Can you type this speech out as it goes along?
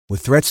With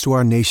threats to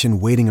our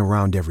nation waiting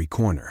around every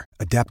corner,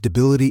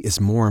 adaptability is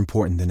more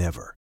important than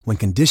ever. When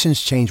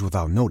conditions change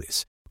without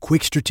notice,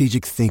 quick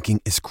strategic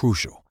thinking is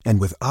crucial.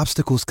 And with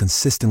obstacles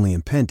consistently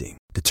impending,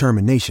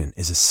 determination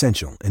is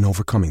essential in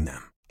overcoming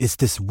them. It's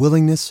this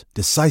willingness,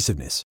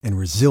 decisiveness, and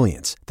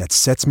resilience that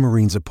sets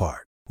Marines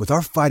apart. With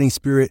our fighting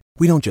spirit,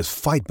 we don't just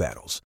fight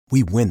battles,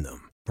 we win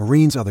them.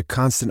 Marines are the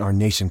constant our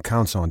nation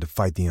counts on to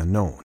fight the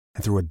unknown.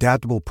 And through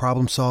adaptable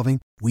problem solving,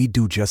 we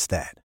do just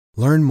that.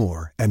 Learn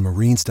more at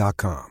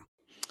marines.com.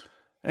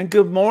 And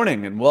good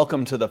morning and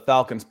welcome to the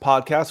Falcons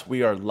podcast.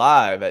 We are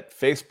live at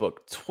Facebook,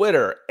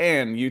 Twitter,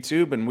 and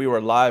YouTube. And we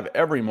were live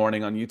every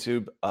morning on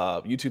YouTube,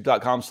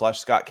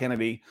 youtube.com/Scott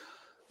Kennedy,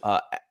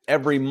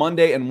 every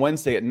Monday and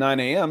Wednesday at 9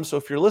 a.m. So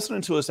if you're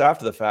listening to us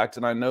after the fact,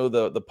 and I know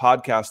the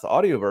podcast, the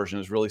audio version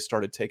has really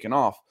started taking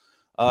off,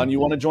 and you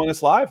want to join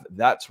us live,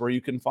 that's where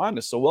you can find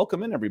us. So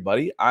welcome in,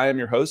 everybody. I am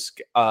your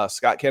host,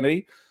 Scott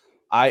Kennedy.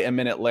 I am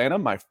in Atlanta.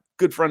 My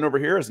good friend over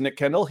here is Nick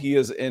Kendall. He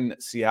is in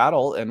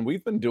Seattle, and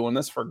we've been doing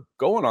this for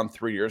going on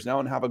 3 years now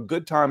and have a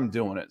good time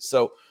doing it.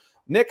 So,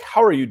 Nick,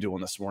 how are you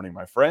doing this morning,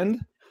 my friend?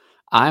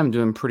 I'm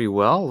doing pretty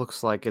well.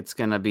 Looks like it's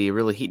going to be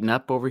really heating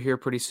up over here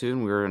pretty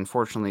soon. We're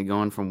unfortunately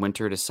going from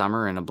winter to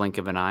summer in a blink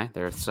of an eye.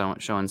 They're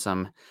showing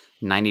some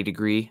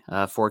 90-degree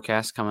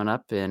forecast coming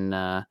up in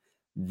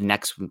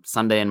next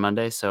Sunday and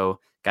Monday. So,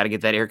 got to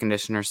get that air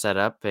conditioner set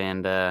up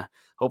and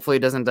hopefully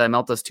it doesn't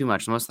melt us too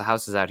much. Most of the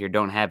houses out here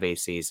don't have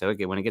AC. So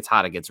when it gets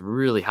hot, it gets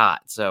really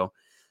hot. So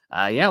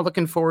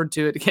looking forward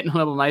to it getting a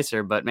little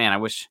nicer. But man, I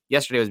wish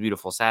yesterday was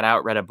beautiful. Sat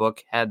out, read a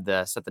book, had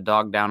set the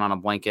dog down on a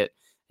blanket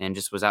and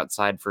just was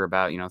outside for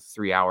about,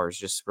 3 hours,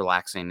 just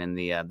relaxing in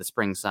the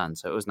spring sun.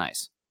 So it was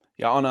nice.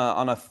 Yeah.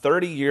 On a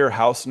 30-year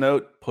house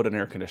note, put an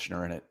air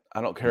conditioner in it. I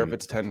don't care if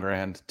it's 10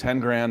 grand, 10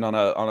 grand on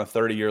a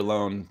 30-year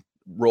loan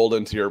rolled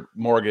into your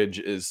mortgage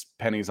is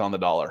pennies on the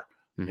dollar.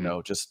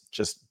 Mm-hmm.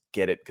 Just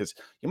get it, because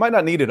you might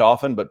not need it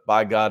often, but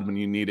by God, when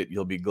you need it,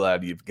 you'll be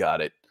glad you've got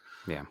it.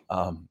 Yeah.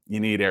 You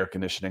need air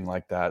conditioning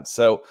like that.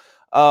 So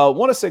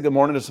want to say good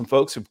morning to some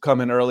folks who've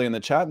come in early in the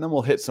chat, and then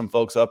we'll hit some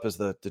folks up as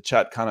the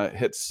chat kind of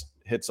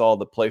hits all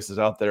the places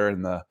out there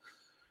in the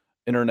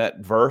internet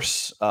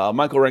verse.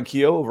 Michael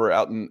Renquillo over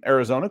out in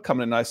Arizona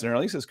coming in nice and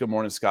early says good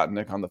morning, Scott and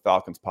Nick on the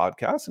Falcons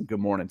podcast, and good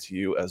morning to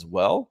you as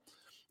well.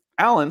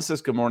 Alan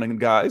says good morning,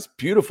 guys.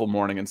 Beautiful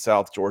morning in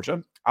South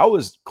Georgia. I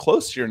was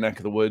close to your neck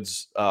of the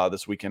woods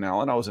this weekend,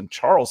 Alan. I was in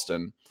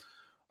Charleston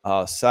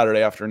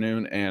Saturday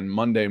afternoon and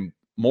Monday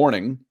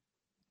morning.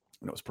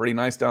 And it was pretty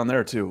nice down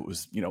there, too. It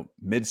was,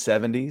 mid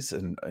 70s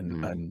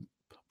and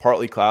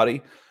partly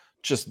cloudy.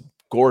 Just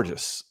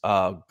gorgeous.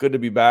 Good to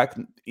be back.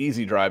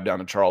 Easy drive down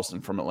to Charleston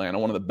from Atlanta.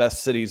 One of the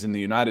best cities in the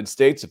United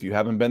States. If you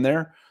haven't been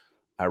there,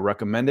 I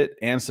recommend it.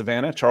 And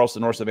Savannah,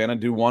 Charleston or Savannah,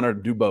 do one or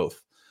do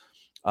both.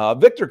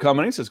 Victor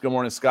coming says, good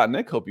morning, Scott and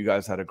Nick. Hope you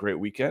guys had a great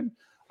weekend.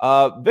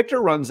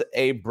 Victor runs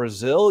a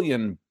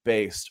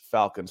Brazilian-based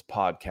Falcons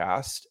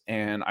podcast,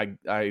 and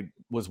I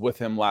was with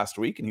him last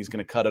week, and he's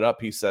going to cut it up.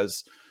 He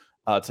says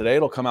today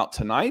it'll come out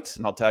tonight,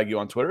 and I'll tag you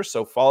on Twitter.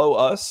 So follow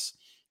us,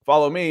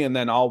 follow me, and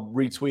then I'll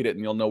retweet it,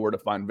 and you'll know where to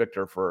find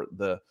Victor for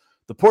the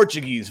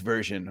Portuguese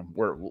version.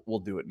 We'll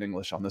do it in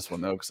English on this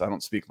one, though, because I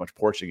don't speak much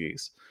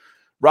Portuguese.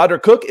 Roger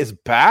Cook is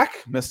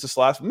back.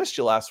 Missed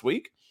you last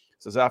week.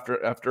 Says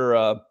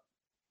afternoon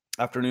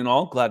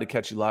all. Glad to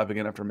catch you live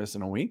again after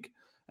missing a week.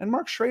 And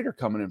Mark Schrader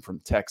coming in from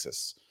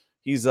Texas.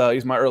 He's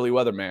my early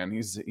weather man.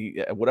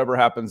 He whatever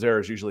happens there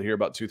is usually here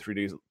about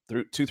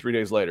 2-3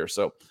 days later.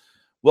 So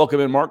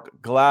welcome in, Mark.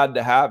 Glad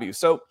to have you.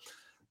 So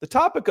the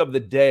topic of the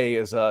day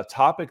is a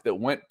topic that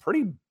went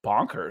pretty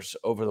bonkers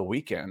over the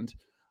weekend.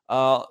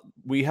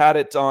 We had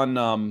it on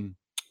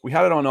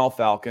All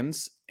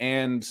Falcons,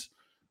 and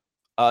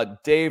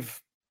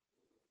Dave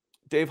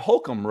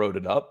Holcomb wrote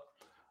it up.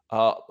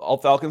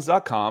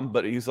 allfalcons.com,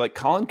 but he's like,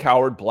 Colin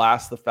Cowherd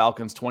blasts the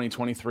Falcons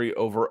 2023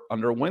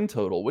 over-under win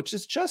total, which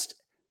is just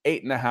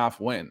 8.5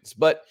 wins.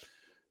 But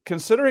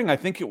considering I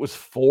think it was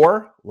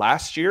 4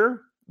 last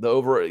year, the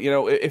over,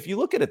 if you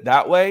look at it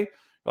that way,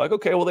 you're like,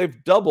 okay, well,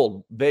 they've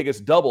doubled, Vegas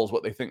doubles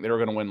what they think they were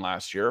going to win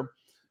last year,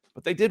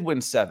 but they did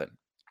win 7,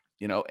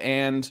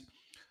 and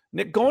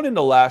Nick, going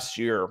into last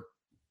year,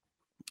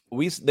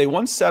 they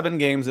won 7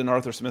 games in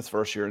Arthur Smith's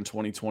first year in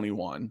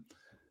 2021.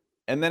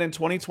 And then in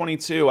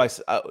 2022, I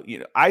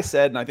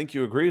said, and I think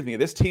you agree with me,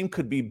 this team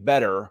could be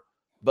better,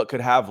 but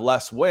could have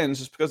less wins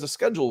just because the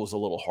schedule was a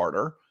little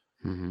harder.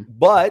 Mm-hmm.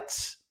 But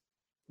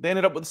they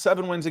ended up with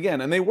 7 wins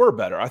again, and they were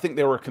better. I think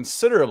they were a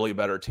considerably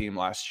better team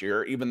last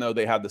year, even though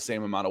they had the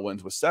same amount of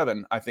wins with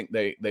 7. I think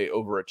they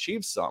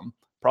overachieved some,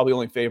 probably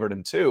only favored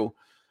in 2.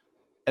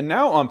 And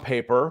now on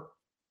paper,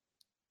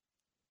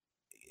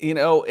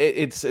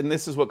 it's, and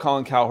this is what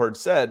Colin Cowherd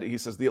said. He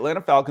says, the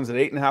Atlanta Falcons at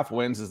 8.5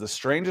 wins is the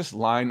strangest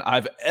line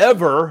I've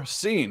ever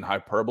seen.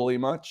 Hyperbole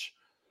much?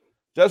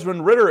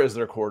 Desmond Ridder is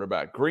their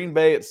quarterback. Green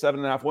Bay at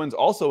 7.5 wins,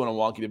 also in a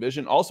wonky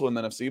division, also in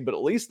the NFC, but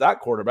at least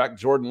that quarterback,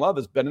 Jordan Love,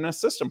 has been in a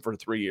system for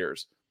 3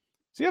 years.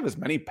 Does he have as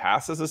many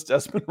passes as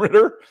Desmond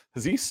Ridder?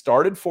 Has he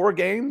started 4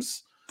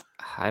 games?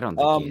 I don't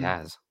think he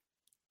has.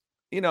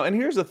 And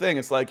here's the thing.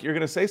 It's like, you're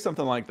going to say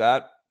something like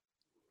that.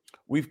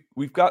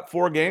 We've got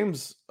 4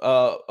 games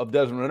of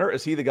Desmond Ridder.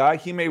 Is he the guy?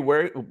 He may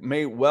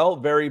well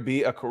very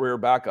be a career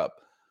backup.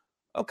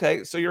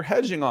 Okay, so you're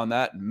hedging on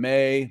that.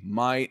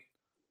 Might,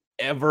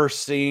 ever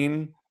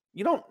seen.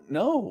 You don't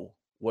know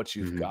what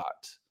you've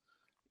got.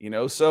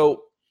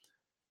 So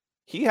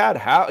he had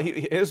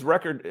his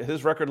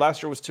record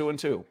last year was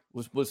 2-2,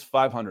 was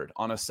 500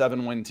 on a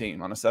 7-win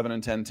team, on a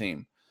 7-10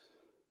 team.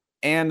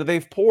 And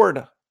they've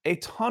poured a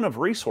ton of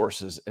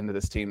resources into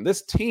this team.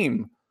 This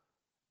team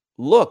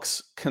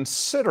looks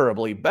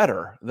considerably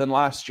better than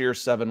last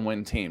year's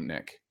 7-win team,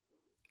 Nick.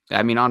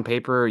 I mean, on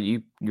paper,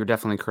 you're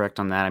definitely correct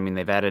on that. I mean,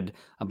 they've added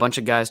a bunch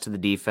of guys to the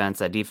defense.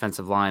 That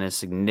defensive line is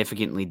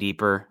significantly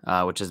deeper,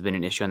 which has been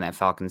an issue on that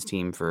Falcons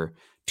team for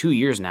 2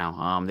 years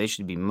now. They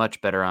should be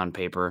much better on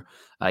paper.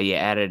 You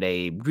added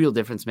a real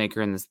difference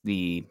maker in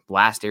the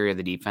last area of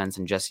the defense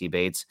in Jesse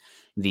Bates.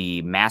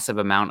 The massive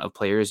amount of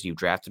players you've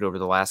drafted over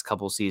the last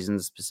couple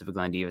seasons,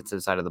 specifically on the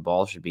defensive side of the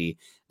ball, should be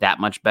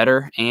that much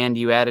better. And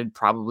you added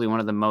probably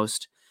one of the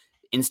most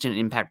instant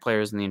impact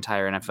players in the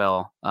entire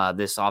NFL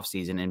this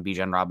offseason in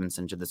Bijan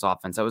Robinson to this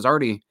offense that was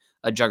already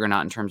a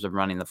juggernaut in terms of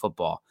running the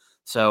football.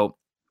 So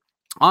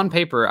on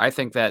paper, I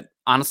think the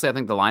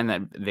line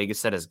that Vegas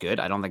set is good.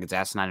 I don't think it's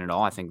asinine at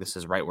all. I think this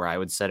is right where I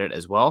would set it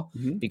as well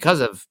because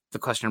of the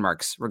question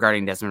marks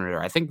regarding Desmond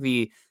Ridder. I think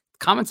the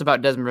comments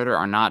about Desmond Ridder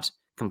are not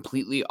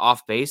completely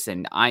off base.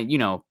 And you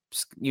know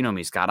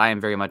me, Scott, I am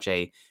very much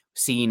a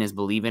seeing is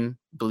believing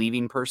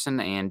person.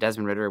 And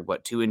Desmond Ridder,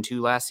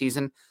 2-2 last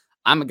season.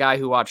 I'm a guy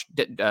who watched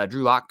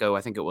Drew Lock go,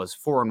 I think it was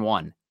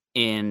 4-1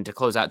 to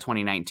close out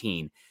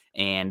 2019.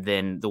 And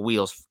then the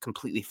wheels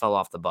completely fell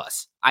off the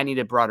bus. I need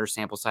a broader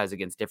sample size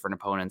against different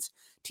opponents,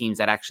 teams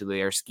that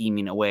actually are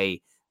scheming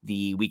away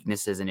the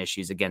weaknesses and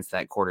issues against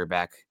that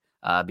quarterback.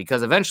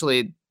 Because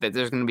eventually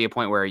there's going to be a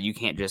point where you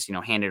can't just,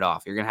 hand it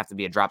off. You're going to have to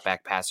be a drop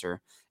back passer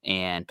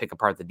and pick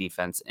apart the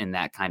defense in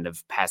that kind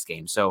of pass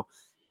game. So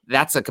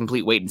that's a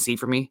complete wait and see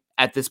for me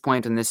at this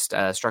point in this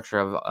structure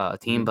of a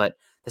team. But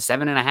the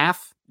 7.5,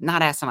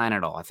 not asinine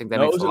at all. I think that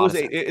makes a lot of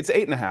sense. It's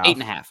 8.5.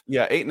 8.5.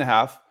 Yeah,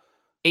 8.5.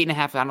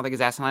 8.5. I don't think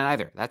it's asinine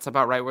either. That's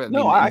about right.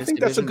 I think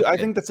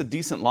that's a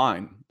decent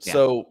line. Yeah.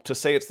 So to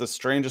say it's the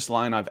strangest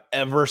line I've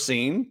ever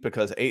seen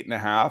because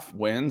 8.5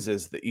 wins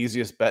is the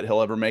easiest bet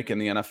he'll ever make in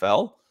the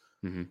NFL.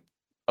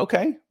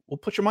 Okay, well,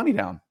 put your money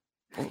down.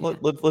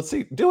 Let's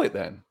see. Do it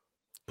then.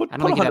 Put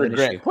 100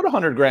 grand. Put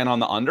 100 grand on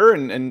the under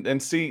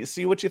and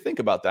see what you think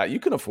about that. You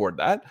can afford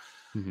that.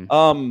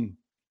 No,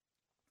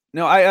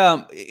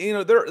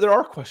 there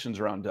are questions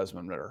around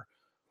Desmond Ridder,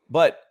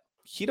 but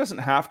he doesn't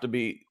have to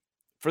be.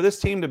 For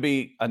this team to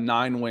be a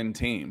 9-win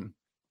team,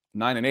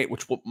 9-8,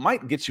 which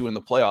might get you in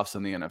the playoffs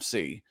in the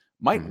NFC,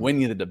 might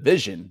win you the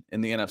division in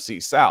the NFC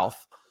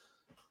South,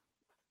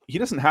 he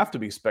doesn't have to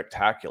be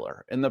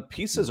spectacular. And the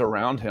pieces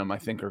around him, I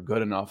think, are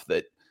good enough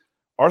that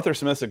Arthur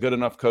Smith's a good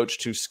enough coach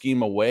to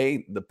scheme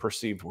away the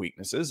perceived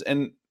weaknesses.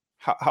 And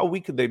how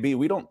weak could they be?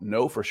 We don't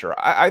know for sure.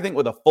 I think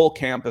with a full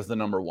camp as the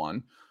number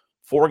 1,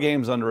 4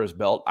 games under his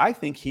belt, I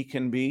think he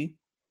can be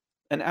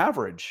an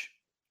average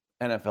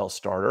NFL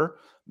starter.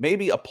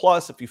 Maybe a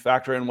plus if you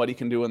factor in what he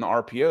can do in the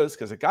RPOs,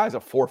 because the guy's a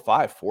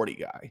 4.5 40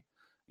 guy.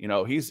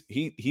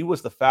 He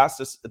was the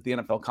fastest at the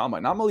NFL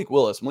Combine. Not Malik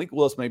Willis. Malik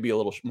Willis may be a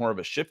little more of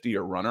a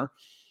shiftier runner,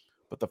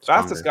 but the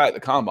fastest guy at the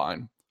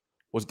Combine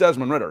was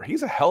Desmond Ridder.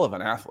 He's a hell of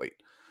an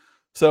athlete.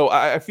 So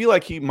I feel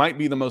like he might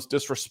be the most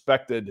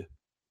disrespected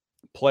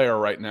player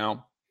right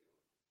now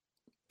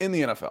in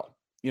the NFL.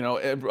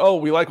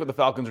 We like what the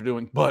Falcons are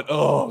doing, but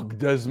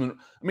Desmond.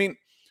 I mean,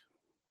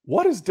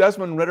 what has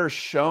Desmond Ridder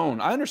shown?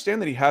 I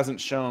understand that he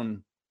hasn't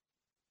shown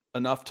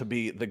enough to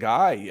be the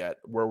guy yet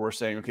where we're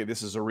saying, okay,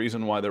 this is a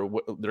reason why they're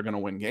going to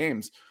win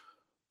games.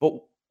 But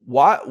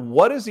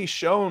what has he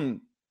shown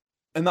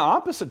in the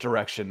opposite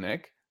direction,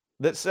 Nick,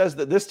 that says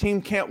that this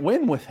team can't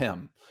win with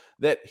him?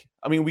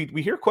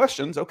 We hear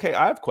questions. Okay,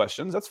 I have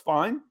questions. That's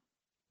fine.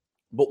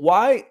 But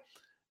why,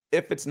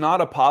 if it's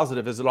not a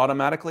positive, is it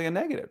automatically a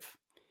negative?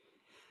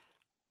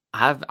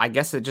 I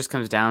guess it just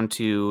comes down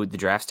to the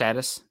draft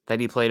status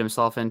that he played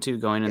himself into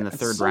going in the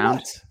third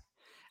round.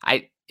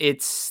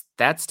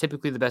 That's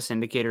typically the best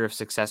indicator of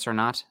success or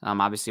not.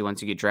 Obviously,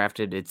 once you get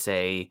drafted,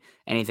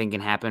 anything can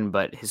happen.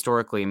 But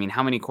historically,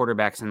 how many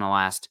quarterbacks in the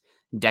last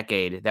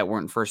decade that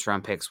weren't first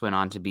round picks went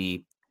on to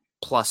be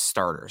plus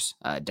starters?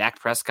 Dak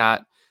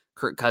Prescott,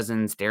 Kirk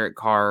Cousins, Derek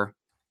Carr.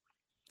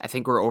 I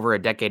think we're over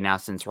a decade now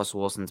since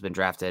Russell Wilson's been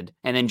drafted,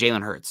 and then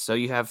Jalen Hurts. So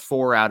you have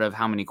 4 out of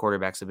how many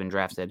quarterbacks have been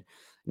drafted.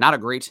 Not a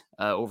great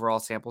overall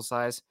sample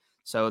size.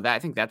 So I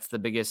think that's the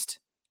biggest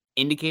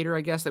indicator,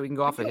 I guess, that we can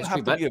go off of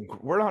history. But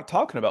we're not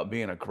talking about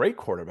being a great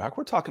quarterback.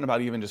 We're talking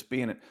about even just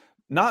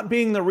not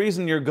being the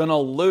reason you're going to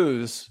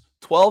lose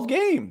 12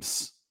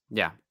 games.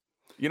 Yeah.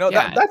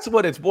 That's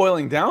what it's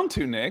boiling down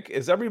to, Nick,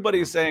 is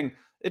everybody's saying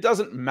it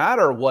doesn't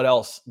matter what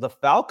else the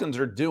Falcons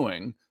are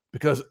doing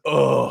because,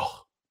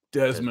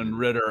 Desmond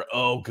Ridder,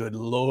 good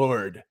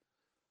Lord.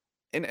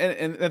 And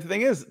the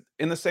thing is,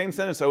 in the same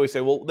sentence, I always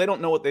say, well, they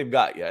don't know what they've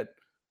got yet.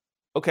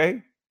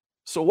 Okay,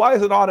 So why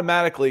is it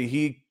automatically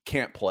he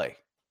can't play?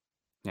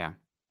 Yeah.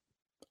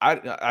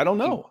 I don't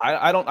know.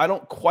 I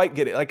don't quite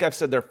get it. Like I've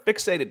said, they're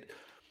fixated.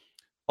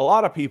 A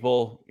lot of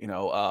people,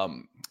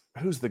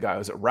 who's the guy?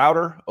 Was it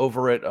Router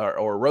over at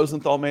or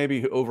Rosenthal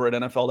maybe over at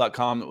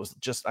NFL.com that was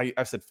just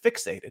I said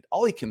fixated.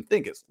 All he can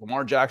think is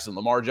Lamar Jackson,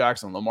 Lamar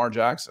Jackson, Lamar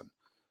Jackson.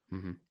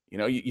 Mm-hmm.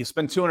 You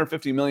spend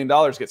 $250 million,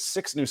 get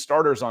 6 new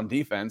starters on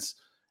defense,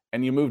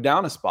 and you move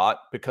down a spot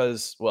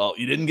because, well,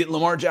 you didn't get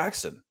Lamar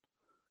Jackson.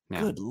 Yeah.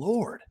 Good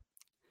Lord.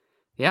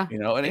 Yeah.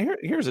 And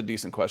here's a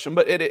decent question,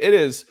 but it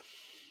is,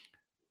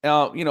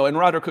 and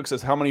Roger Cook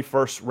says, how many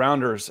first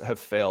rounders have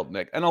failed,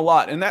 Nick? And a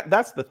lot. And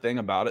that's the thing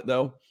about it,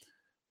 though,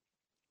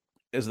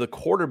 is the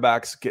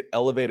quarterbacks get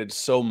elevated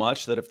so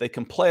much that if they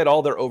can play at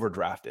all, they're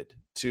overdrafted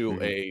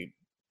to a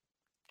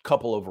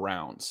couple of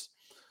rounds.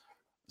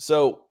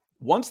 So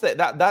once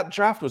that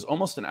draft was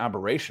almost an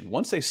aberration.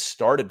 Once they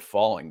started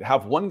falling, to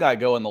have one guy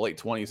go in the late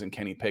 20s and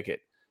Kenny Pickett,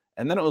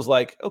 and then it was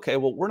like, okay,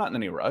 well, we're not in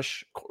any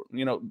rush.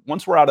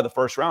 Once we're out of the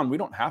first round, we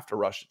don't have to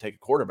rush to take a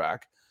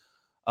quarterback.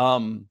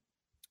 There's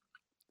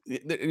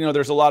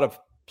a lot of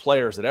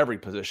players at every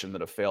position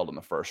that have failed in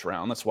the first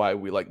round. That's why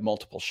we like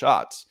multiple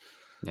shots.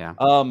 Yeah.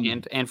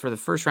 And for the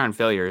first round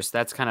failures,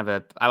 that's kind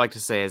of I like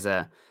to say as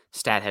a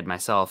stat head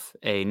myself,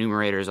 a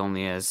numerator is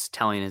only as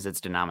telling as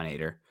its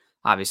denominator.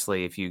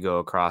 Obviously, if you go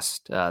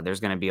across, there's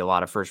going to be a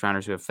lot of first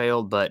rounders who have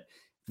failed, but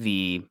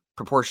the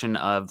proportion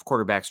of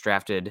quarterbacks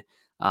drafted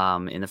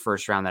in the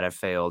first round that have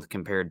failed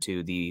compared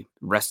to the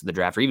rest of the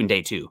draft, or even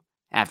day 2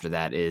 after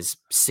that, is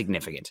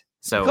significant.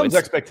 So it becomes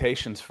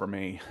expectations for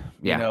me.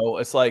 Yeah.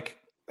 It's like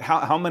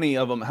how many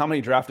of them, how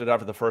many drafted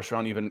after the first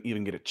round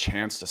even get a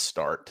chance to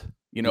start?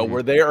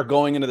 Where they are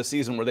going into the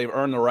season where they've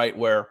earned the right,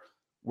 where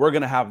we're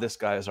going to have this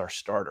guy as our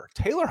starter.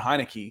 Taylor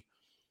Heineke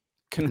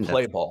can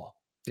play ball.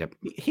 Yep.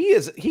 He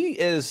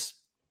is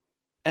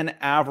an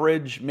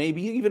average,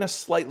 maybe even a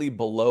slightly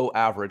below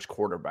average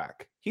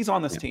quarterback. He's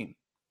on this team.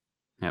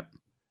 Yep.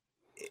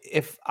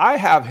 If I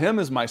have him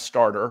as my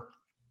starter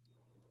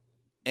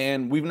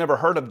and we've never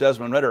heard of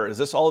Desmond Ridder, is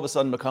this all of a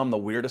sudden become the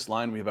weirdest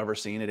line we've ever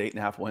seen at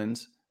 8.5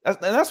 wins? And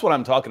that's what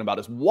I'm talking about,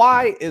 is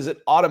why is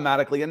it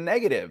automatically a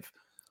negative?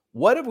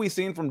 What have we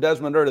seen from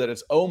Desmond Ridder that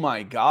it's, oh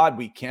my God,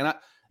 we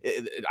cannot.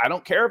 I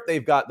don't care if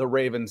they've got the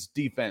Ravens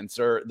defense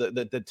or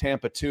the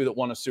Tampa 2 that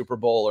won a Super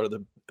Bowl or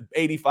the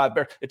 85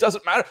 Bears. It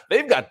doesn't matter.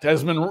 They've got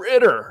Desmond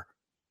Ridder.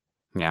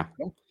 Yeah.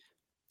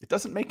 It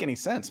doesn't make any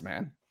sense,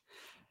 man.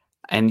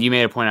 And you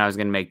made a point I was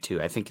going to make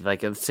too. I think,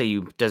 like, let's say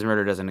Desmond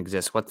Ridder doesn't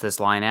exist. What's this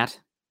line at?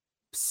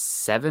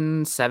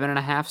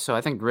 7.5. So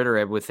I think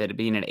Ridder, with it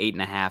being at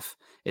 8.5,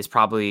 is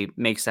probably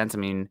makes sense. I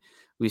mean,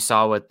 we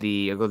saw what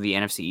the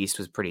NFC East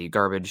was pretty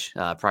garbage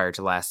prior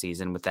to last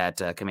season with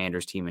that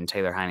Commanders team, and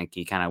Taylor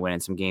Heineke kind of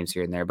winning some games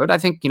here and there. But I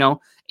think,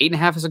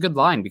 8.5 is a good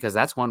line, because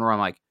that's one where I'm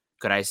like,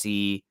 could I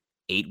see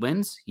 8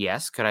 wins?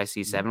 Yes. Could I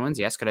see 7 wins?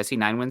 Yes. Could I see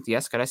 9 wins?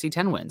 Yes. Could I see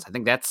 10 wins? I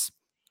think that's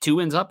 2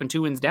 wins up and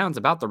 2 wins down is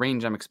about the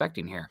range I'm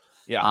expecting here.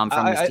 Yeah.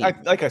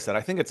 Like I said,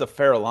 I think it's a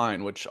fair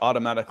line, which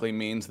automatically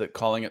means that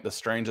calling it the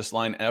strangest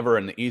line ever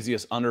and the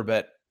easiest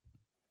underbet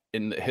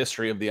in the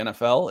history of the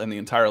NFL and the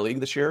entire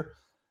league this year,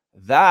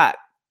 that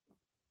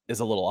is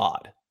a little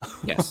odd.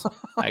 Yes,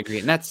 I agree.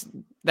 And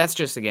that's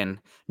just, again,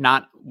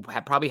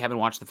 probably haven't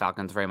watched the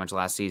Falcons very much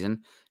last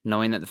season,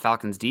 knowing that the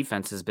Falcons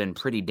defense has been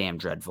pretty damn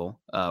dreadful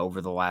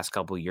over the last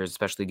couple of years,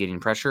 especially getting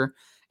pressure,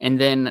 and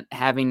then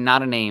having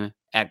not a name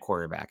at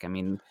quarterback. I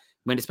mean,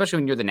 especially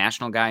when you're the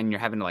national guy and you're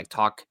having to like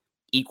talk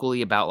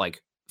equally about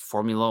like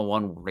Formula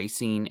One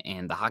racing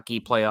and the hockey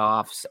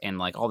playoffs and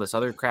like all this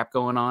other crap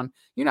going on,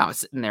 you're not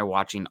sitting there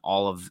watching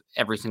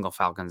every single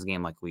Falcons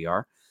game like we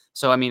are.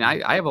 So, I mean,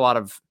 I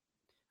have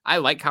I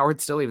like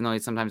Cowherd still, even though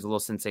he's sometimes a little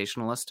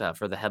sensationalist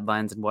for the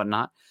headlines and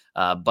whatnot.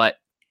 But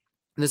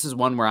this is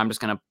one where I'm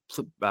just going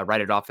to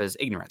write it off as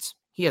ignorance.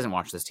 He hasn't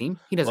watched this team.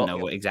 He doesn't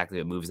know exactly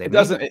what moves they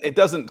make. It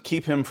doesn't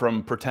keep him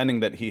from pretending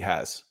that he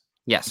has.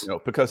 Yes.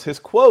 Because his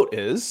quote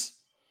is,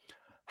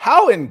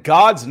 how in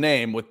God's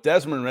name with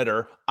Desmond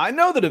Ridder, I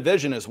know the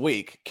division is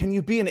weak, can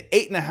you be an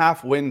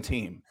 8.5 win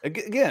team?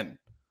 Again,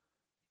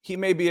 he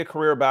may be a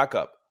career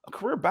backup.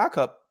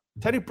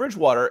 Teddy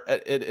Bridgewater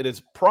at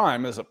his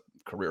prime as a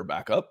career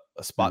backup,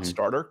 a spot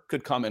starter,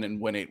 could come in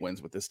and win 8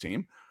 wins with this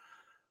team.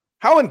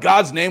 How in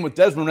God's name with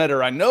Desmond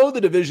Ridder, I know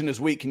the division is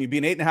weak, can you be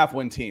an 8.5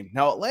 win team?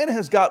 Now, Atlanta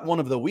has got one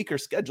of the weaker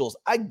schedules.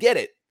 I get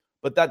it,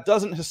 but that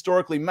doesn't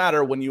historically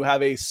matter when you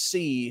have a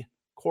C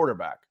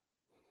quarterback.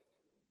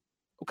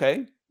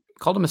 Okay.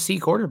 Called him a C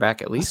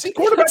quarterback, at least. A C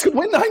quarterback could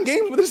win 9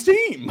 games with his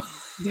team.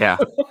 Yeah.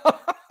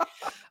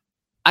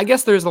 I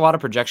guess there's a lot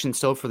of projection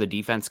still for the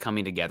defense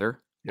coming together.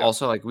 Yeah.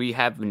 Also, like, we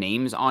have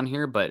names on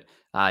here, but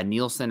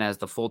Nielsen as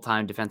the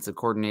full-time defensive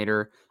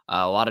coordinator,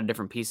 a lot of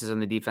different pieces on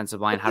the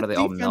defensive line. How do they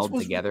all meld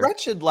together?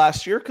 Wretched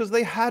last year because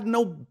they had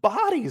no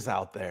bodies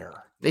out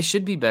there. They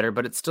should be better,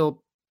 but it's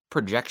still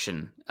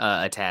projection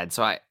a tad.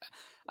 So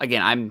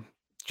I'm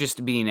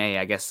just being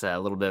a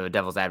little bit of a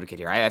devil's advocate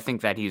here. I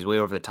think that he's way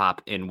over the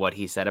top in what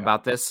he said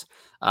about this.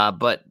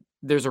 But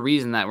there's a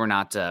reason that we're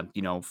not,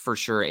 for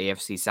sure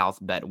AFC South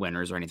bet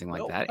winners or anything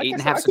like that. Like 8.5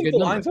 is a I think good the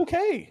number. line's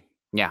okay.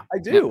 Yeah, I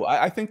do.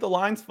 I think the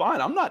line's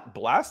fine. I'm not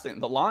blasting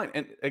the line.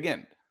 And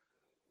again,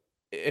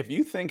 if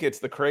you think it's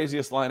the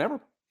craziest line ever,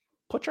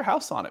 put your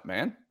house on it,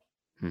 man.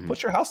 Mhm.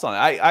 Put your house on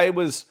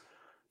it.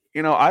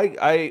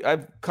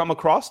 I've come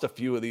across a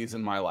few of these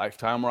in my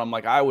lifetime where I'm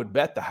like, I would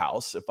bet the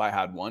house if I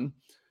had one.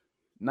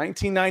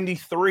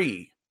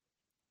 1993,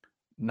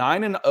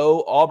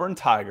 9-0 Auburn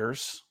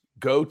Tigers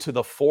go to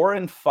the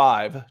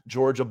 4-5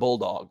 Georgia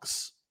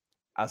Bulldogs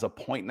as a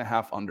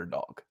 1.5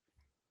 underdog.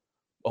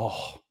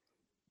 Oh,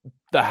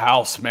 the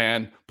house,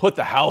 man. Put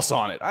the house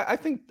on it. I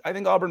think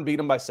Auburn beat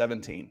them by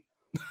 17.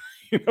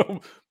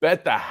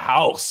 Bet the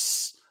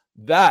house.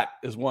 That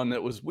is one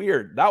that was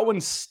weird. That one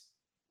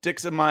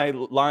sticks in my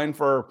line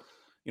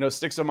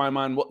sticks in my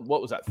mind.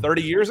 What was that?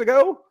 30 years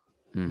ago?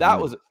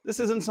 Mm-hmm. This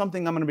isn't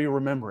something I'm going to be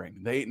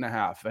remembering. The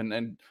 8.5.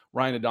 And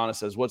Ryan Adonis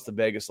says, what's the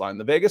Vegas line?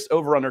 The Vegas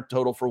over-under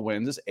total for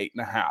wins is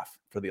 8.5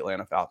 for the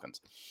Atlanta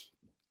Falcons.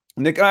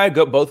 Nick and I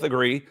both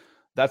agree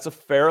that's a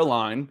fair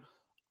line.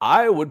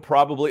 I would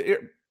probably.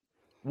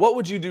 What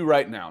would you do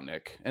right now,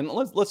 Nick? And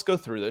let's go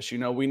through this.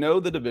 We know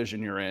the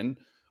division you're in.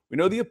 We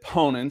know the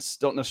opponents.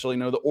 Don't necessarily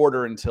know the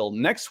order until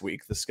next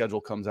week. The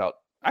schedule comes out.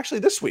 Actually,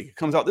 this week. It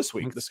comes out this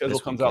week. The schedule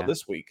comes out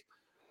this week.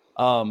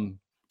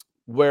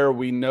 Where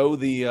we know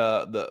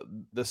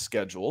the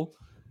schedule.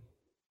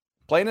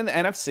 Playing in the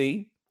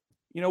NFC.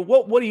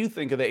 What do you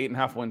think of the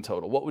 8.5 win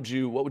total? What would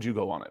you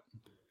go on it?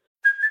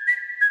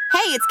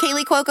 Hey, it's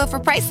Kaylee Cuoco for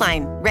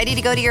Priceline. Ready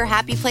to go to your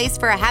happy place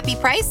for a happy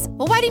price?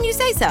 Well, why didn't you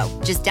say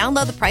so? Just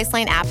download the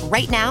Priceline app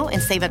right now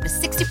and save up to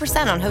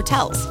 60% on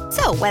hotels.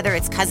 So whether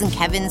it's Cousin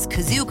Kevin's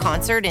Kazoo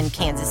Concert in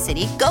Kansas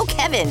City, go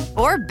Kevin,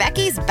 or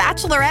Becky's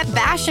Bachelorette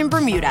Bash in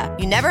Bermuda,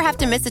 you never have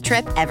to miss a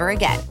trip ever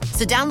again.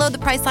 So download the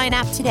Priceline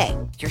app today.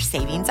 Your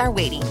savings are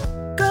waiting.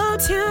 Go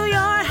to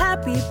your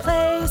happy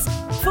place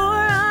for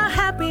a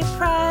happy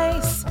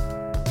price.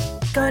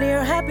 Go to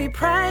your happy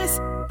price,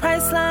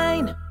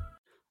 Priceline.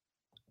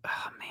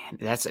 Oh man,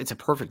 it's a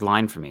perfect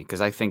line for me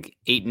because I think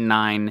 8 and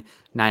 9,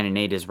 9 and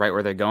 8 is right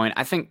where they're going.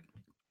 I think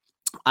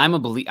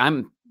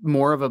I'm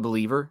more of a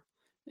believer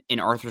in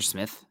Arthur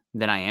Smith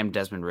than I am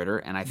Desmond Ridder,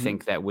 and I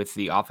think that with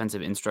the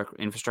offensive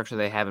infrastructure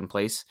they have in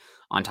place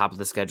on top of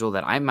the schedule,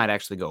 that I might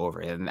actually go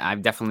over it. And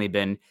I've definitely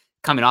been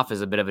coming off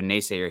as a bit of a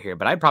naysayer here,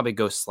 but I'd probably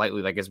go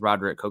slightly, like as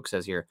Roderick Koch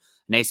says here,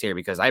 naysayer,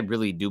 because I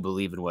really do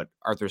believe in what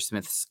Arthur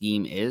Smith's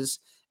scheme is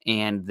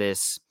and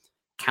this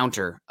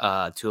counter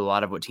to a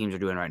lot of what teams are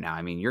doing right now.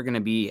 I mean, you're going to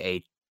be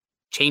a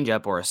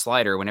changeup or a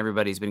slider when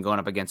everybody's been going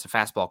up against a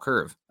fastball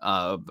curve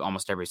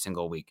almost every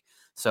single week.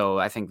 So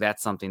I think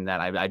that's something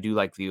that I do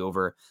like the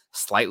over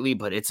slightly,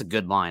 but it's a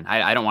good line.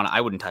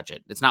 I wouldn't touch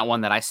it. It's not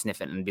one that I sniff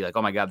it and be like,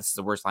 oh my God, this is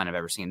the worst line I've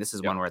ever seen. This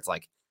is one where it's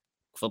like,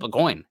 flip a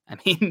coin. I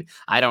mean,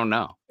 I don't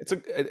know.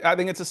 I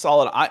think it's a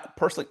solid.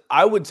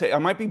 I would say I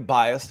might be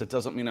biased. It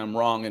doesn't mean I'm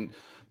wrong. And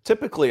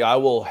typically, I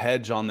will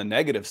hedge on the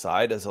negative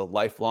side. As a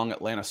lifelong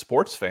Atlanta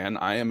sports fan,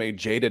 I am a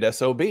jaded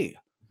SOB.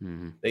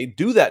 Mm-hmm. They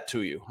do that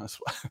to you. That's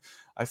why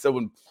I said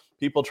when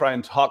people try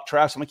and talk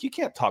trash, I'm like, you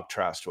can't talk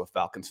trash to a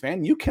Falcons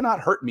fan. You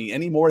cannot hurt me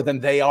any more than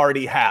they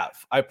already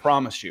have. I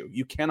promise you.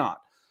 You cannot.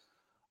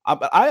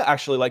 I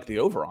actually like the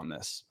over on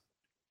this.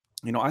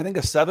 I think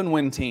a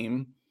 7-win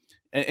team,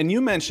 and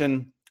you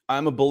mentioned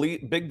I'm a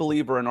big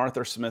believer in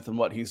Arthur Smith and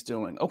what he's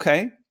doing.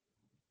 Okay.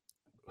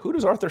 Who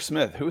does Arthur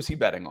Smith? Who is he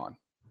betting on?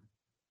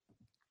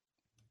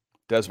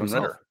 Desmond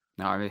Ridder.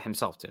 No, I mean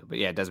himself too. But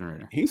yeah, Desmond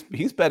Ridder.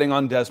 He's betting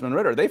on Desmond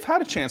Ridder. They've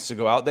had a chance to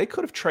go out. They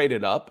could have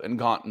traded up and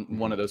gotten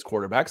one of those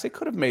quarterbacks. They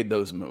could have made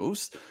those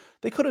moves.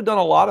 They could have done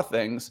a lot of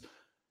things.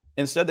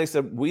 Instead, they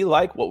said, we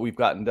like what we've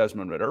got in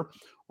Desmond Ridder.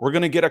 We're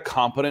going to get a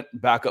competent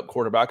backup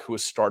quarterback who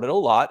has started a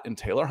lot in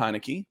Taylor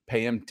Heineke,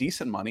 pay him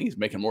decent money. He's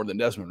making more than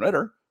Desmond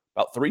Ridder,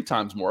 about 3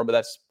 times more. But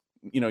that's,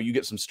 you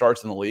get some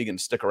starts in the league and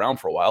stick around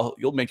for a while.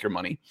 You'll make your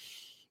money.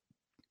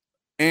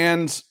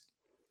 And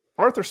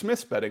Arthur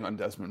Smith's betting on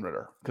Desmond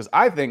Ridder because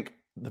I think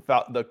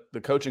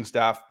the coaching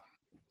staff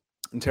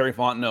and Terry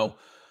Fontenot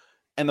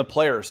and the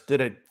players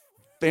did a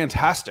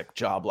fantastic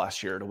job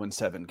last year to win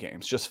 7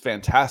 games, just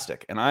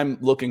fantastic. And I'm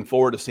looking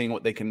forward to seeing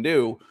what they can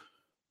do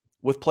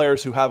with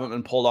players who haven't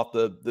been pulled off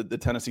the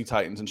Tennessee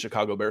Titans and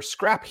Chicago Bears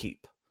scrap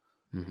heap.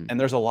 Mm-hmm. And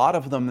there's a lot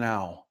of them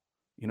now.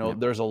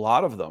 There's a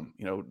lot of them.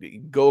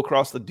 Go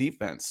across the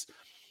defense.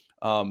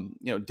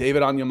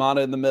 David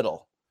Onyemata in the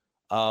middle.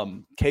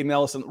 Caden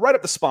Ellis right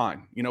up the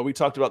spine. We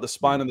talked about the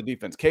spine on the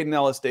defense. Caden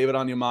Ellis, David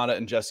Onyemata,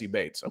 and Jesse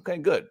Bates. Okay,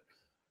 good.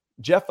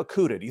 Jeff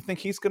Okudah, do you think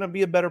he's going to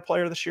be a better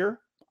player this year?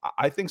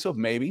 I think so,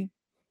 maybe.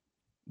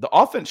 The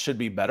offense should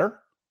be better.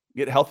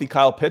 Get healthy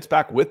Kyle Pitts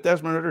back with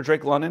Desmond Ridder,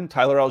 Drake London,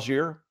 Tyler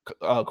Algier,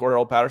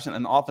 Cordell Patterson,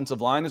 and the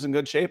offensive line is in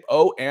good shape.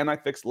 Oh, and I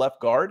fixed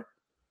left guard.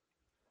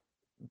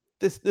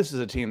 This is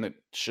a team that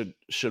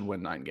should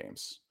win 9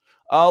 games.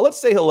 Let's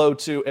say hello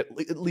to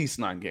at least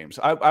 9 games.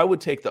 I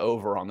would take the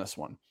over on this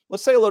one.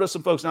 Let's say hello to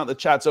some folks now that the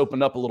chat's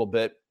opened up a little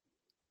bit.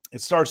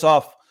 It starts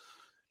off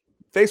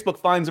Facebook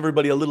finds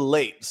everybody a little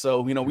late.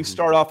 So, we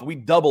start off, we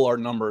double our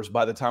numbers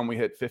by the time we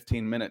hit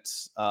 15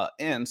 minutes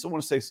in. So I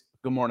want to say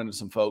good morning to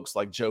some folks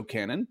like Joe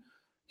Cannon.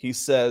 He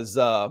says,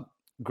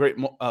 great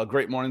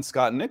morning,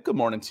 Scott and Nick. Good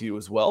morning to you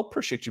as well.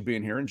 Appreciate you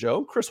being here. And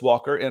Joe, Chris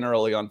Walker in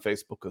early on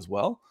Facebook as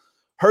well.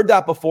 Heard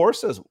that before,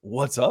 says,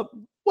 what's up?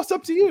 What's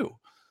up to you?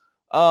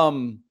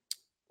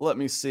 Let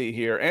me see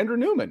here. Andrew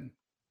Newman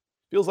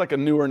feels like a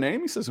newer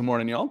name. He says, good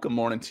morning, y'all. Good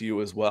morning to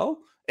you as well.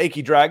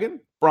 Achy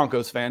Dragon,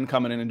 Broncos fan,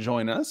 coming in and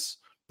joining us.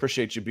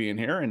 Appreciate you being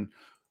here. And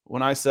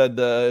when I said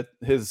the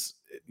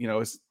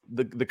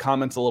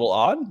comment's a little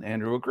odd,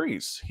 Andrew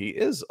agrees. He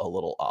is a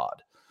little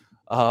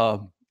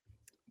odd.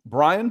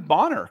 Brian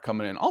Bonner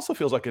coming in also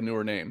feels like a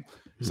newer name.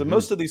 So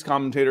most of these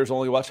commentators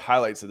only watch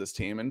highlights of this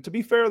team. And to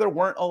be fair, there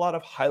weren't a lot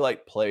of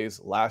highlight plays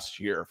last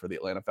year for the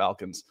Atlanta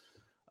Falcons.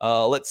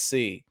 Let's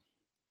see.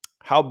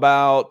 How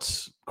about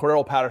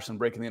Cordell Patterson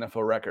breaking the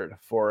NFL record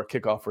for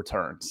kickoff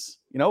returns?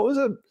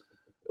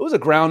 It was a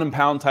ground and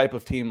pound type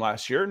of team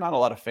last year. Not a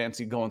lot of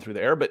fancy going through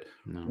the air, but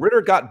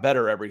Ritter got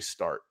better every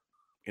start.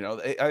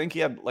 I think he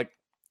had like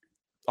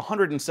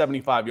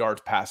 175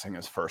 yards passing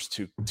his first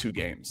two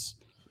games.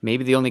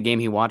 Maybe the only game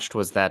he watched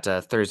was that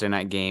Thursday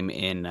night game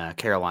in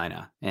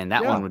Carolina, and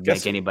that one would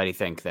make anybody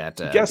think that.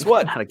 Guess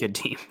what? Not a good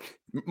team.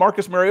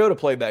 Marcus Mariota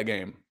played that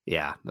game.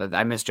 Yeah,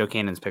 I missed Joe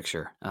Cannon's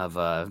picture of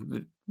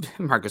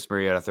Marcus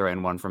Mariota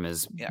throwing one from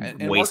his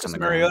and waist Marcus on the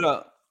Mariota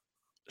ground.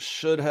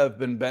 Should have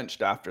been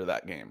benched after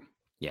that game.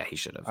 Yeah, he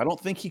should have. I don't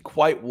think he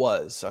quite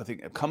was. I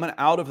think coming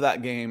out of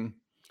that game,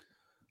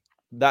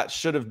 that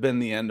should have been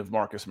the end of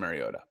Marcus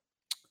Mariota.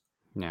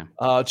 Yeah.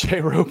 Jay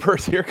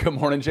Rupert's here. Good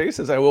morning, Jay.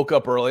 Says, I woke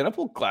up early enough.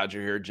 Well, glad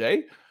you're here,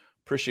 Jay.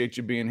 Appreciate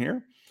you being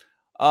here.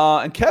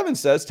 And Kevin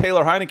says,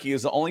 Taylor Heineke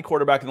is the only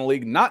quarterback in the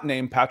league not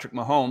named Patrick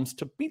Mahomes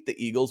to beat the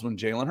Eagles when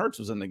Jalen Hurts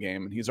was in the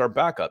game, and he's our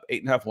backup.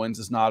 8.5 wins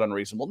is not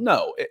unreasonable.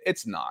 No,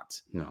 it's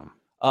not. No.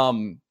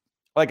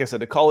 Like I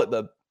said, to call it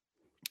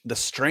the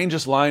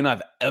strangest line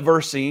I've ever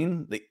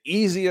seen, the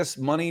easiest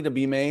money to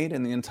be made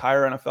in the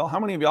entire NFL. How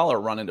many of y'all are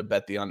running to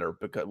bet the under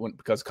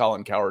because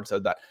Colin Cowherd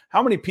said that?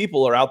 How many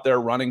people are out there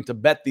running to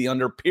bet the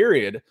under,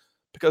 period,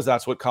 because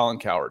that's what Colin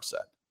Cowherd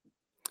said?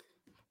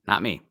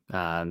 Not me.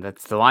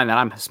 That's the line that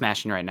I'm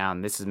smashing right now,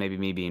 and this is maybe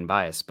me being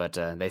biased, but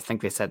they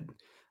said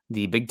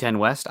the Big Ten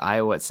West,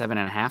 Iowa at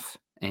 7.5,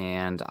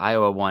 and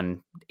Iowa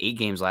won 8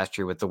 games last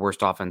year with the worst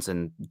offense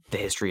in the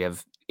history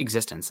of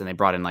existence, and they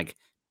brought in like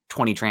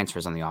 20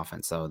 transfers on the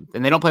offense. So,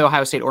 and they don't play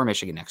Ohio State or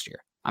Michigan next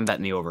year. I'm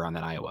betting the over on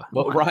that Iowa.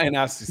 Well, Ryan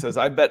asks, he says,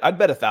 I'd bet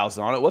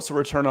 1,000 on it. What's the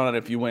return on it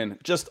if you win?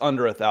 Just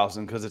under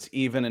 1,000, because it's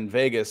even, and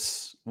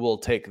Vegas will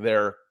take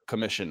their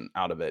commission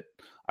out of it.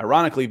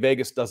 Ironically,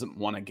 Vegas doesn't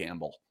want to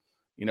gamble.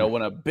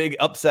 When a big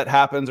upset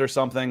happens or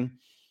something,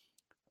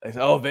 they say,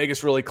 oh,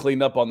 Vegas really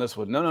cleaned up on this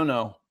one.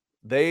 No.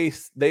 They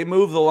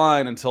move the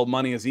line until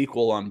money is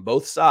equal on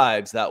both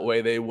sides. That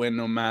way they win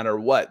no matter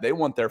what. They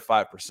want their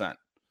 5%.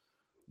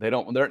 They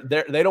don't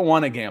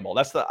want to gamble.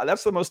 That's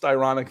the most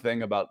ironic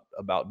thing about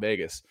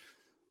Vegas.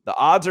 The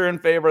odds are in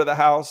favor of the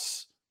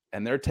house,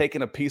 and they're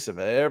taking a piece of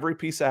every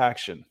piece of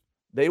action.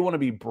 They want to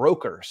be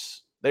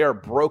brokers. They are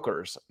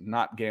brokers,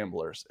 not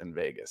gamblers in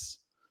Vegas.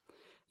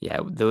 Yeah,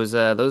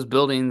 those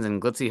buildings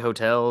and glitzy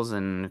hotels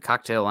and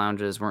cocktail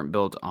lounges weren't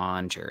built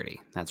on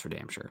charity. That's for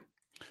damn sure.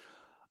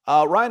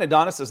 Ryan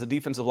Adonis says the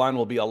defensive line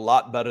will be a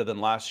lot better than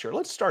last year.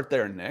 Let's start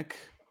there, Nick.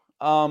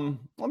 Let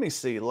me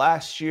see.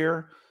 Last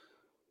year,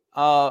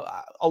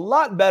 a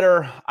lot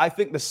better. I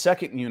think the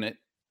second unit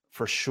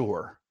for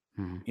sure,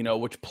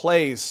 which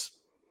plays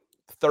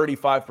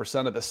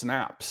 35% of the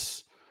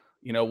snaps,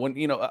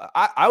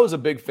 I was a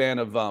big fan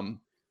of,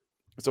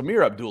 it's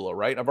Amir Abdullah,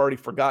 right? I've already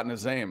forgotten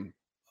his name.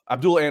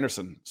 Abdullah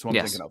Anderson. So I'm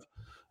thinking of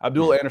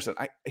Abdullah Anderson.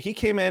 He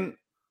came in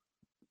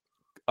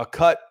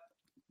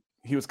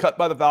he was cut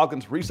by the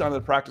Falcons, re-signed to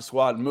the practice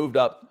squad, moved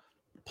up,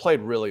 played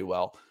really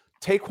well.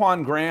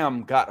 Taquan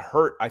Graham got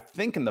hurt, I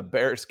think, in the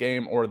Bears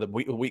game or the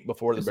week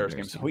before the Bears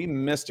game. So he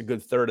missed a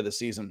good third of the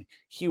season.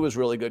 He was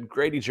really good.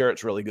 Grady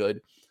Jarrett's really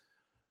good.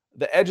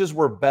 The edges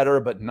were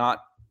better, but not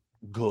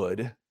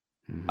good.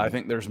 I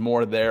think there's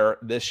more there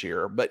this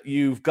year. But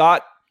you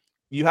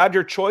had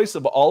your choice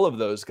of all of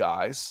those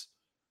guys,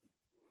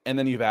 and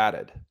then you've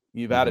added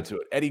to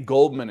it. Eddie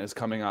Goldman is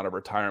coming out of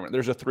retirement.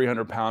 There's a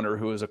 300-pounder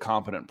who is a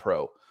competent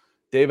pro.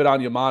 David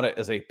Onyemata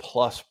is a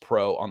plus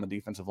pro on the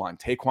defensive line.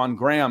 Taquan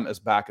Graham is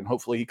back, and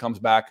hopefully he comes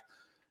back.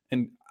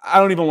 And I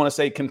don't even want to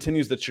say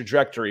continues the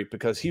trajectory,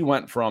 because he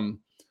went from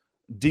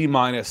D-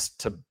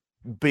 to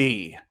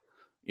B.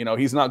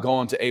 He's not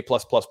going to A++++.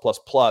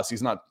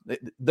 He's not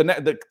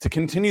to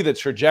continue the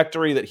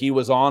trajectory that he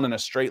was on in a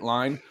straight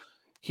line.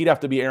 He'd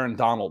have to be Aaron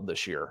Donald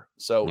this year.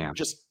 So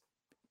just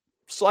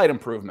slight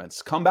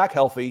improvements. Come back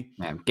healthy.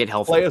 Get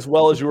healthy. Play as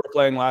well as you were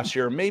playing last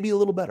year. Maybe a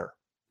little better.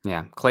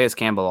 Yeah, Calais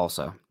Campbell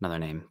also another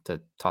name to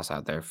toss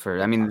out there.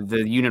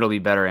 The unit will be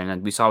better,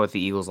 and we saw with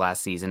the Eagles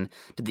last season.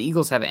 Did the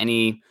Eagles have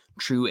any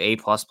true A+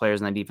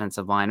 players in the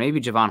defensive line? Maybe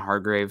Javon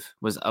Hargrave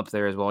was up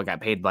there as well. Got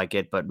paid like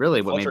it, but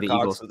really, what Fletcher made the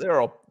Cox,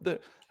 Eagles?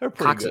 they're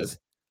pretty good.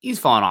 He's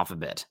fallen off a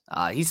bit.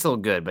 He's still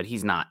good, but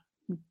he's not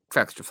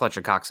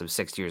Fletcher Cox of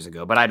 6 years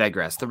ago. But I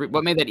digress.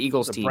 What made that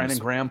Eagles team? Brandon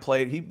Graham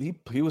played.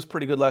 He was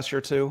pretty good last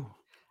year too.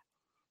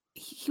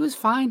 He was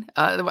fine.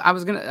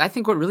 I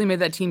think what really made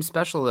that team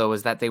special though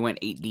was that they went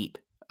 8 deep.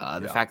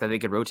 The fact that they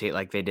could rotate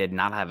like they did,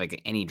 not have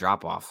any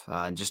drop off,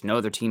 just know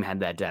their team had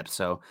that depth.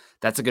 So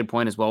that's a good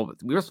point as well.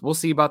 We'll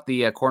see about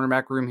the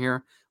cornerback room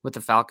here with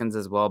the Falcons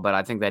as well. But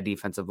I think that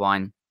defensive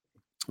line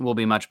will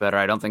be much better.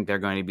 I don't think they're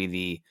going to be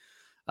the,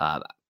 I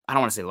don't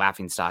want to say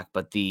laughing stock,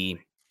 but the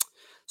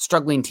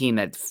struggling team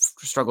that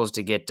struggles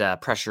to get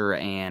pressure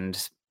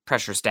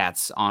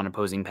stats on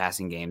opposing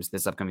passing games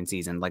this upcoming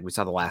season, like we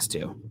saw the last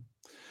 2.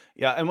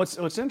 Yeah, and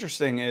what's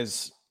interesting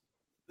is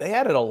they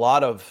added a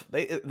lot of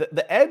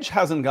the edge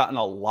hasn't gotten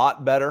a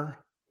lot better,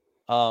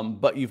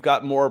 but you've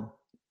got more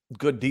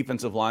good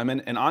defensive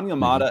linemen. And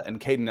Onyemata and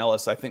Caden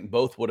Ellis, I think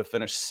both would have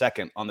finished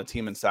second on the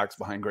team in sacks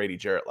behind Grady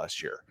Jarrett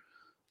last year.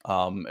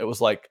 It was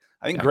like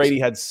I think Grady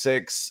had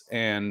 6,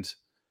 and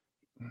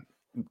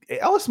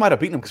Ellis might have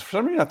beaten him because for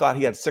some reason I thought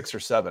he had 6 or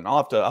 7.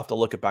 I'll have to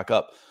look it back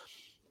up.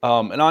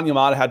 And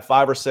Onyemata had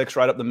 5 or 6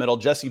 right up the middle.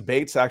 Jesse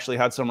Bates actually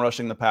had some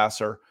rushing the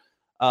passer.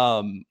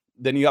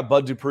 Then you got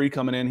Bud Dupree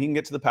coming in. He can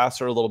get to the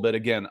passer a little bit.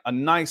 Again, a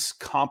nice,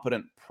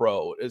 competent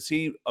pro. Is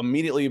he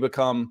immediately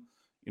become,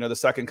 the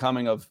second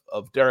coming of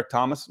Derek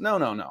Thomas?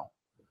 No.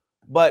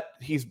 But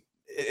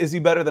is he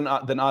better than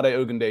Ade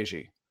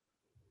Ogundeji,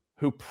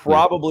 who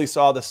probably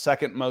saw the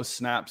second most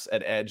snaps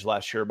at edge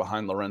last year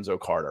behind Lorenzo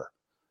Carter?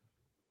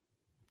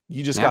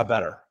 You just got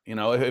better.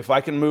 If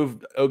I can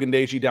move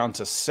Ogundeji down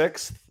to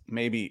 6th,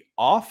 maybe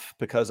off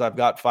because I've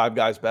got 5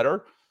 guys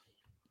better,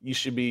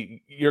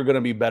 you're going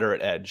to be better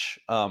at edge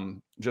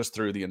just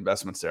through the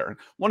investments there. I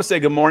want to say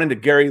good morning to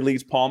Gary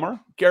Lees Palmer.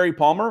 Gary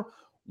Palmer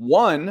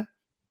won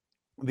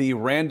the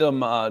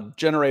random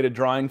generated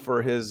drawing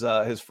for his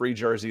free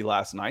jersey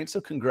last night.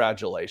 So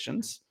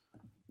congratulations.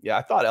 Yeah,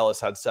 I thought Ellis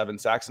had 7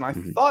 sacks, and I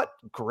thought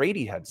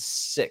Grady had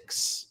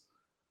 6.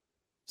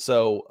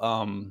 So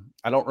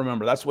I don't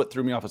remember. That's what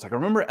threw me off. It's like I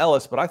remember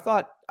Ellis, but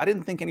I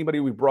didn't think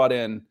anybody we brought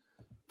in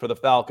for the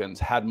Falcons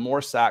had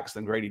more sacks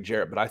than Grady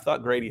Jarrett, but I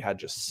thought Grady had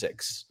just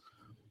 6.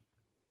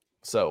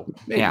 So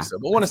maybe so.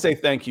 But I want to say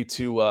thank you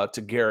to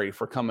Gary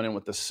for coming in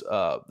with this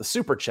the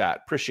super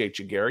chat. Appreciate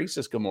you, Gary. He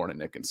says good morning,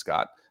 Nick and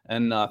Scott,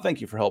 and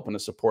thank you for helping to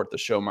support the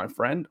show, my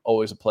friend.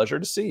 Always a pleasure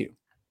to see you.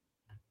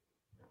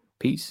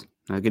 Peace.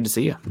 Good to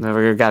see you.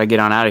 We've got to get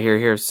on out of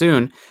here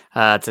soon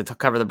to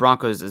cover the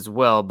Broncos as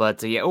well.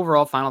 But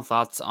overall final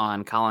thoughts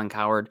on Colin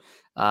Cowherd.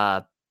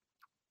 I'm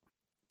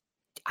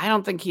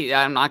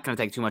not going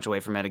to take too much away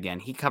from it again.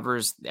 He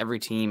covers every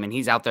team, and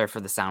he's out there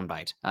for the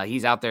soundbite.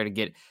 He's out there to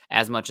get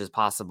as much as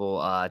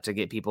possible to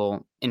get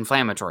people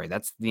inflammatory.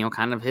 That's,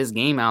 kind of his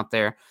game out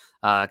there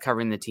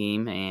covering the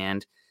team.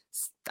 And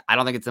I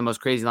don't think it's the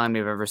most crazy line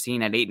we've ever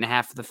seen at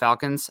 8.5 for the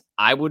Falcons.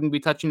 I wouldn't be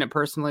touching it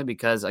personally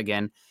because,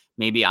 again,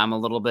 maybe I'm a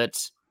little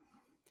bit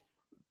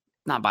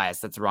not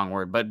biased. That's the wrong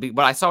word, but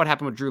I saw what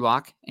happened with Drew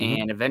Lock,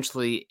 and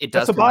eventually it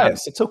does. That's a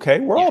bias. It's okay.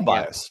 We're all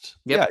biased.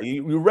 Yep. Yeah,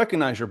 you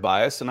recognize your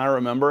bias, and I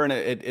remember, and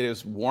it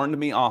has warned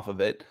me off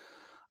of it.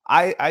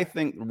 I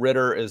think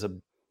Ritter is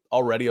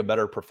already a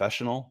better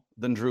professional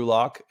than Drew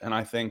Lock, and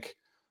I think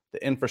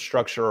the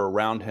infrastructure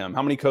around him.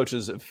 How many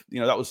coaches have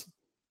that was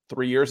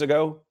 3 years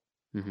ago?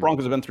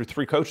 Broncos have been through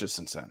 3 coaches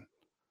since then.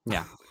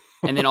 Yeah,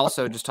 and then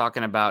also just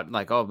talking about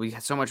we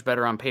had so much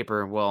better on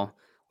paper. Well,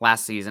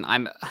 last season,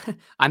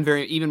 I'm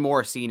very even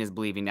more seeing as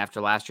believing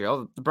after last year.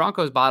 Oh, the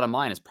Broncos' bottom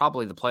line is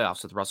probably the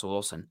playoffs with Russell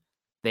Wilson.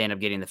 They end up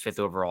getting the 5th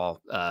overall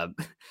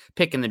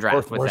pick in the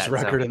draft. Worst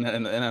record in the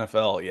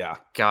NFL. Yeah,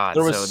 God,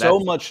 there was so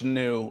much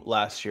new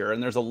last year,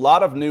 and there's a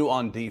lot of new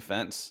on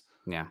defense.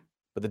 Yeah,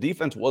 but the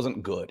defense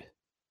wasn't good.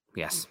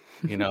 Yes,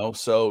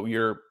 so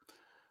your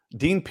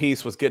Dean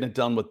Pease was getting it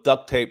done with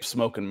duct tape,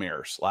 smoke, and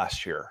mirrors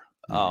last year.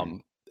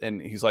 And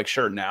he's like,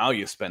 sure, now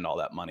you spend all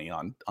that money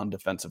on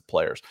defensive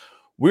players.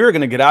 We're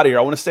going to get out of here.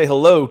 I want to say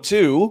hello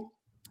to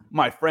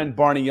my friend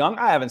Barney Young.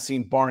 I haven't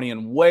seen Barney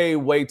in way,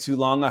 way too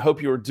long. I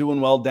hope you are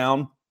doing well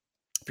down.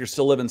 If you're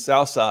still living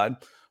Southside,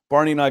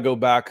 Barney and I go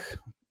back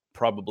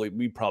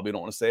we probably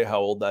don't want to say how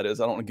old that is.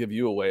 I don't want to give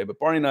you away, but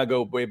Barney and I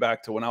go way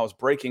back to when I was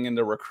breaking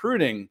into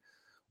recruiting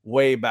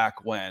way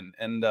back when.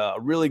 And a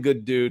really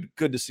good dude.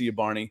 Good to see you,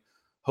 Barney.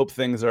 Hope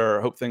things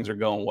are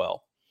going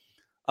well.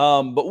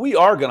 But we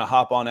are going to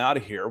hop on out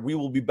of here. We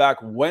will be back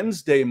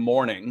Wednesday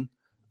morning,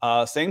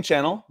 same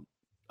channel.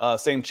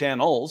 Same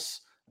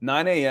channels,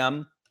 9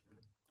 a.m.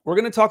 We're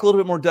going to talk a little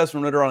bit more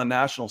Desmond Ritter on a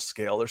national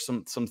scale. There's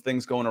some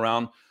things going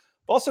around.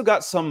 I've also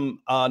got some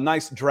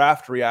nice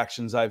draft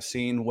reactions I've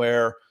seen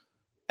where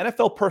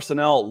NFL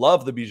personnel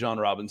love the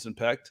Bijan Robinson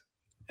pick.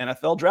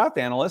 NFL draft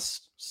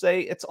analysts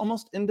say it's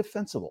almost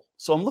indefensible.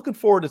 So I'm looking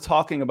forward to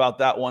talking about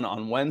that one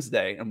on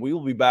Wednesday. And we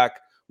will be back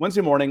Wednesday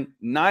morning,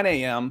 9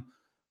 a.m.,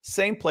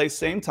 same place,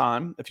 same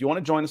time. If you want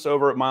to join us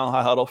over at Mile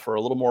High Huddle for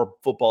a little more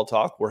football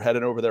talk, we're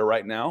headed over there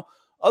right now.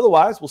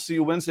 Otherwise, we'll see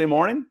you Wednesday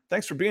morning.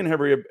 Thanks for being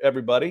here,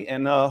 everybody,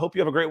 and hope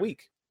you have a great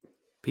week.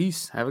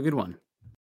 Peace. Have a good one.